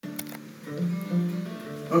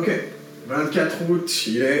Ok, 24 août,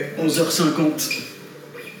 il est 11h50.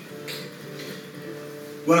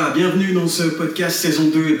 Voilà, bienvenue dans ce podcast saison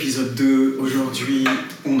 2, épisode 2. Aujourd'hui,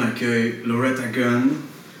 on accueille Loretta Gunn,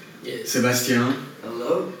 Yes. Sébastien.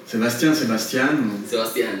 Hello. Sébastien. Sébastien.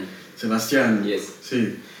 Yes. Si.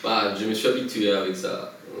 Bah, je me suis habitué avec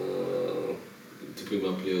ça. Tu peux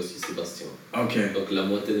m'appeler aussi Sébastien. Ok, Donc la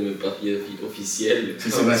moitié de mes papiers officiels,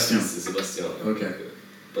 C'est Sébastien. C'est Sébastien. Ok.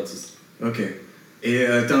 Pas de soucis. ok. Et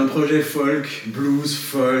t'as un projet folk, blues,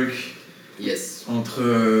 folk, Yes. entre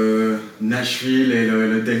Nashville et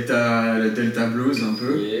le Delta Blues un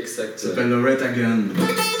peu. Oui, Ça exact. s'appelle Loretta Gunn.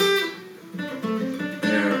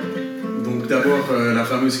 Donc d'abord la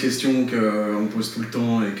fameuse question qu'on pose tout le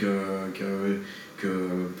temps et que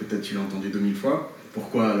peut-être tu l'as entendu 2000 fois.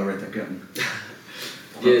 Pourquoi Loretta Gunn?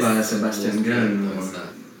 Pourquoi pas Sébastien Gunn?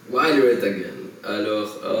 Why Loretta Gunn?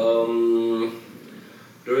 Alors,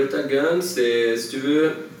 Loretta Gunn, c'est, si tu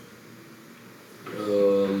veux,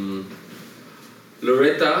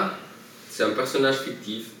 Loretta, c'est un personnage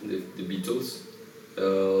fictif des Beatles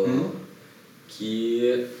qui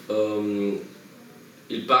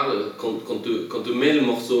il parle quand tu mets le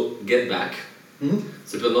morceau Get Back,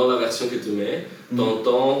 c'est pendant la version que tu mets,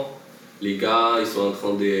 t'entends les gars, ils sont en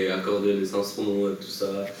train d'accorder les instruments et tout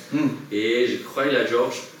ça, et je crois qu'il y a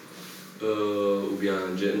George ou bien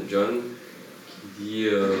John qui dit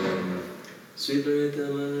Sweet Loretta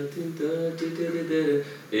Martin,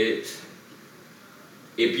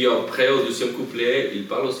 et puis après au deuxième couplet il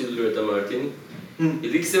parle aussi de Loretta Martin.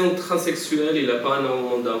 Il dit que c'est un transsexuel, il n'a pas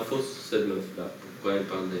énormément d'infos sur cette meuf là, pourquoi il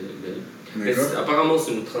parle d'elle. Mais apparemment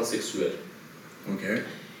c'est une transsexuelle. Ok.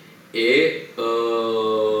 Et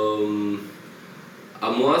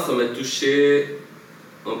à moi ça m'a touché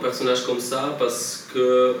un personnage comme ça parce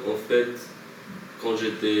que en fait quand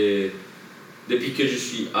depuis que je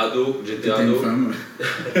suis ado, j'étais ado. Une femme.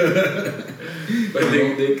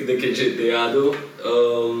 dès que j'étais ado,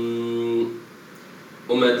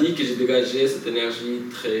 on m'a dit que j'ai dégagé cette énergie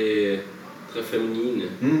très, très féminine.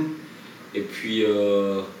 Et puis,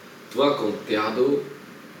 toi, quand t'es ado,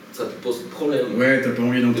 ça te pose problème. Ouais, t'as pas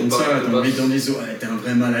envie d'entendre ça, t'as envie d'en dire ouais, t'es un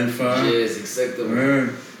vrai mal alpha. Yes, exactement. Ouais.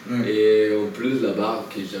 Et en plus, la barbe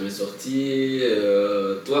qui est jamais sortie,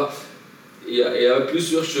 toi, il y avait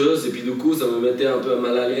plusieurs choses, et puis du coup, ça me mettait un peu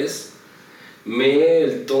mal à l'aise. Mais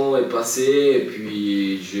le temps est passé, et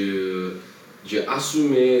puis j'ai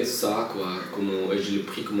assumé ça, quoi, et je l'ai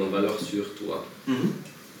pris comme une valeur sûre, toi.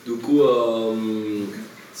 Du coup,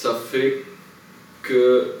 ça fait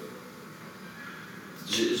que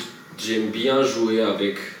j'aime bien jouer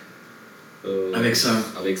avec ça.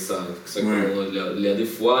 Ouais. Il y a des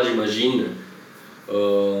fois, j'imaginais,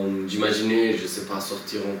 je sais pas,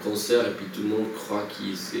 sortir en concert et puis tout le monde croit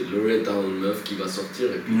que c'est Loretta, une meuf qui va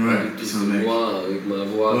sortir et puis c'est moi avec ma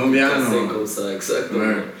voix cassée comme ça, exactement.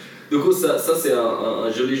 Ouais. Du coup, ça c'est un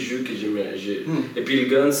joli jeu que j'aimais. Et puis le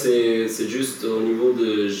gun, c'est juste au niveau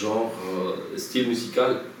de genre, style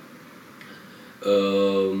musical.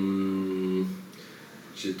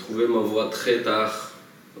 J'ai trouvé ma voix très tard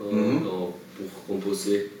pour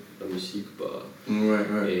composer la musique. Ouais.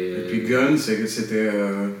 Et puis Gun, c'était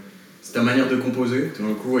ta manière de composer. Tout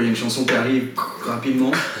d'un coup, il y a une chanson qui arrive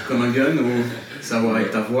rapidement, comme un gun, ou savoir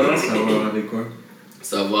avec ta voix, savoir avec quoi?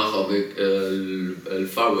 Savoir avec le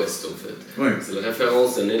Far West en fait. Ouais. C'est la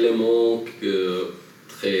référence, un élément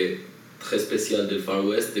très, très spécial du Far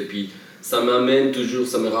West. Et puis ça m'amène toujours,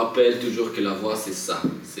 ça me rappelle toujours que la voix c'est ça.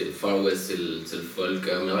 C'est le Far West, c'est le folk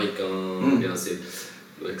américain, bien c'est.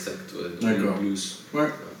 Exact, ouais, le blues. Ouais.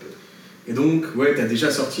 Et donc, ouais, t'as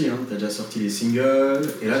déjà sorti les singles,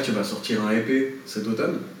 et là tu vas sortir un EP cet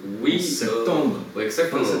automne? Oui, en septembre. Ouais,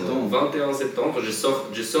 exactement. Septembre. 21 septembre, je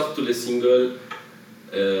sors tous les singles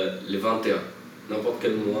le 21, n'importe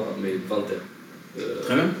quel mois, mais le 21.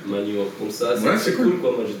 Très bien. Manuel, comme ça, c'est cool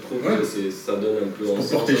quoi, moi je trouve que ça donne un peu... Pour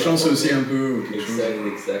porter chance aussi un peu.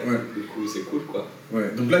 Exact. Ouais. Du coup c'est cool quoi.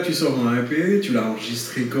 Ouais, donc là tu sors un EP, tu l'as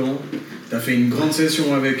enregistré quand? T'as fait une grande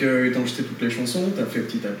session avec étant jeté toutes les chansons, t'as fait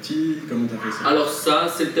petit à petit, comment t'as fait ça? Alors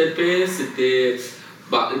ça, cet EP, c'était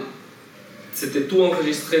tout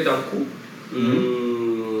enregistré d'un coup,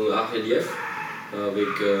 à Relief,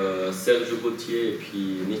 avec Serge Gauthier et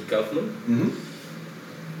puis Nick Kaufman.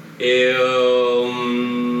 Et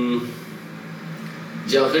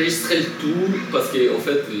j'ai enregistré le tout parce que en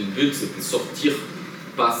fait le but c'était de sortir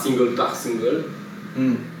pas single par single,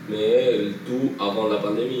 mais le tout avant la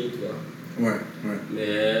pandémie, tu vois. Ouais.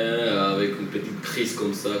 Mais avec une petite crise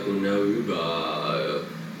comme ça qu'on a eu,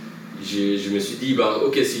 je me suis dit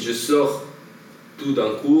ok, si je sors tout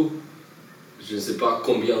d'un coup, je ne sais pas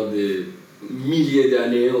combien de milliers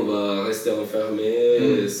d'années, on va rester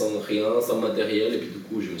enfermé, sans rien, sans matériel. Et puis du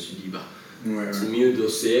coup, je me suis dit, c'est mieux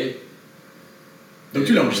d'osser. Donc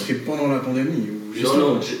tu l'as enregistré pendant la pandémie ou juste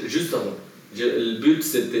avant? Non, juste avant. Le but,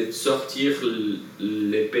 c'était de sortir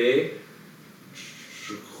l'épée,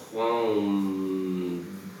 je crois, en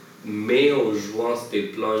mai, en juin, c'était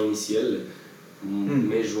le plan initial.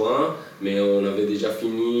 Mai-juin, mais on avait déjà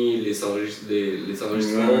fini les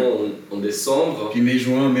enregistrements en décembre. Puis mai,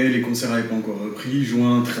 les concerts n'avaient pas encore repris,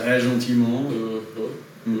 juin très gentiment.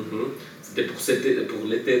 C'était pour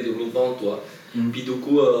l'été 2023. Puis du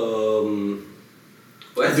coup...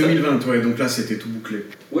 2020, donc là c'était tout bouclé.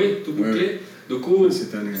 Oui, tout bouclé. Du coup,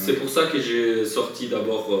 c'est pour ça que j'ai sorti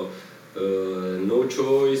d'abord No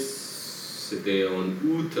Choice, c'était en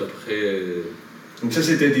août, après... Donc ça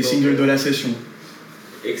c'était des singles de la session.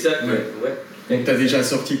 Exact, ouais. Donc tu as déjà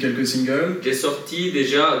sorti quelques singles? J'ai sorti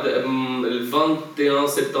déjà le 21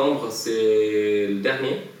 septembre, c'est le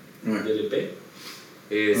dernier de l'épée.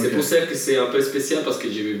 Et c'est pour ça que c'est un peu spécial parce que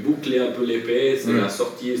j'ai bouclé un peu l'épée, c'est la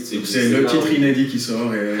sortie. C'est le titre inédit qui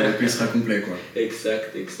sort et l'épée sera complet quoi.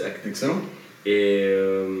 Exact. Excellent. Et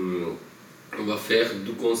on va faire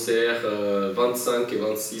 2 concerts 25 et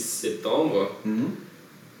 26 septembre.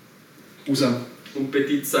 Où ça? Une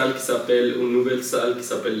nouvelle salle qui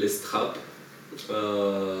s'appelle Les Straps.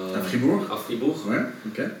 À Fribourg? À Fribourg. Ouais,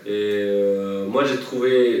 ok. Et moi j'ai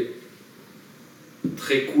trouvé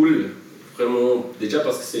très cool, vraiment, déjà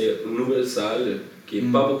parce que c'est une nouvelle salle que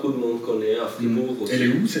pas beaucoup de monde connaît à Fribourg aussi. Elle est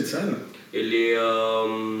où cette salle? Elle est,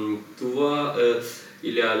 tu vois,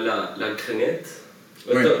 il est à la Grenette.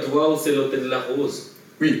 Tu vois où c'est l'hôtel de la Rose?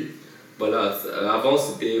 Oui. Voilà, avant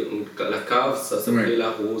c'était la cave, ça s'appelait la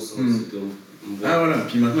Rose. Ah voilà,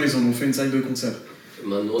 puis maintenant ils en ont fait une salle de concert.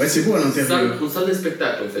 C'est beau à l'intérieur. Une salle de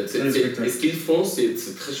spectacle en fait. Et ce qu'ils font, c'est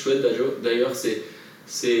très chouette d'ailleurs,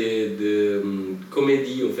 c'est de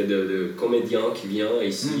comédie, en fait, de comédiens qui viennent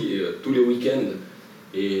ici tous les week-ends.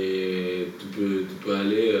 Et tu peux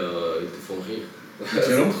aller, ils te font rire.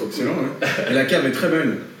 Excellent, ouais. Et la cave est très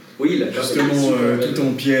belle. Oui, la cave justement, est tout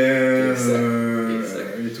en pierre. Exact.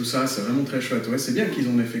 Et tout ça, c'est vraiment très chouette. Ouais, c'est bien qu'ils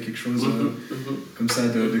en aient fait quelque chose comme ça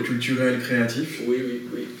de culturel, créatif. Oui.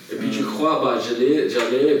 Et puis je crois,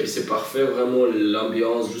 j'allais, et puis c'est parfait, vraiment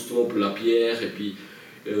l'ambiance, justement pour la pierre, et puis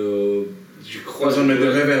je crois... Pas besoin de mettre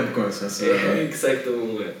de reverb, quoi. Ça,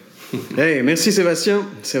 exactement, ouais. Hey, merci Sébastien.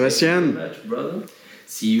 Thank you very much, brother.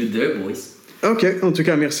 See you there, boys. Ok, en tout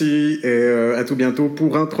cas, merci, et à tout bientôt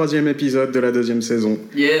pour un 3e épisode de la 2e saison.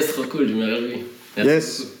 Yes, trop cool, je me réjouis. Merci.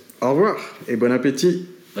 Yes, au revoir, et bon appétit,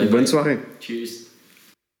 et bonne soirée. Cheers.